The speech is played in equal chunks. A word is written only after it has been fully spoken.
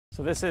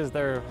So this is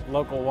their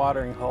local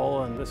watering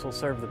hole, and this will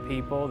serve the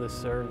people. This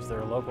serves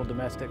their local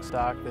domestic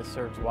stock. This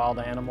serves wild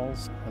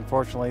animals.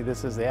 Unfortunately,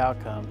 this is the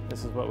outcome.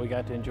 This is what we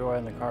got to enjoy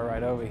on the car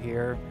ride over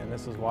here, and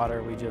this is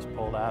water we just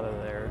pulled out of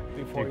there.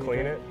 Do you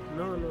clean it?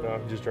 No. No,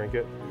 just drink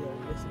it?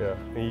 Yeah.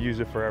 And you use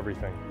it for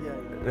everything? Yeah.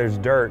 There's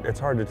dirt. It's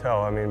hard to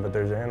tell, but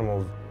there's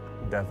animals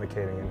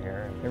defecating in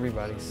here.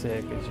 Everybody's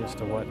sick. It's just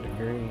to what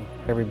degree.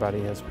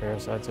 Everybody has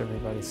parasites.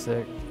 Everybody's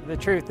sick. The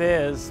truth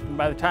is,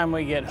 by the time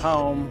we get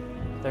home,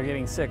 they're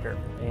getting sicker,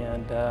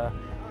 and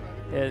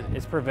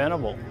it's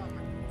preventable.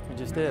 It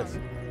just is.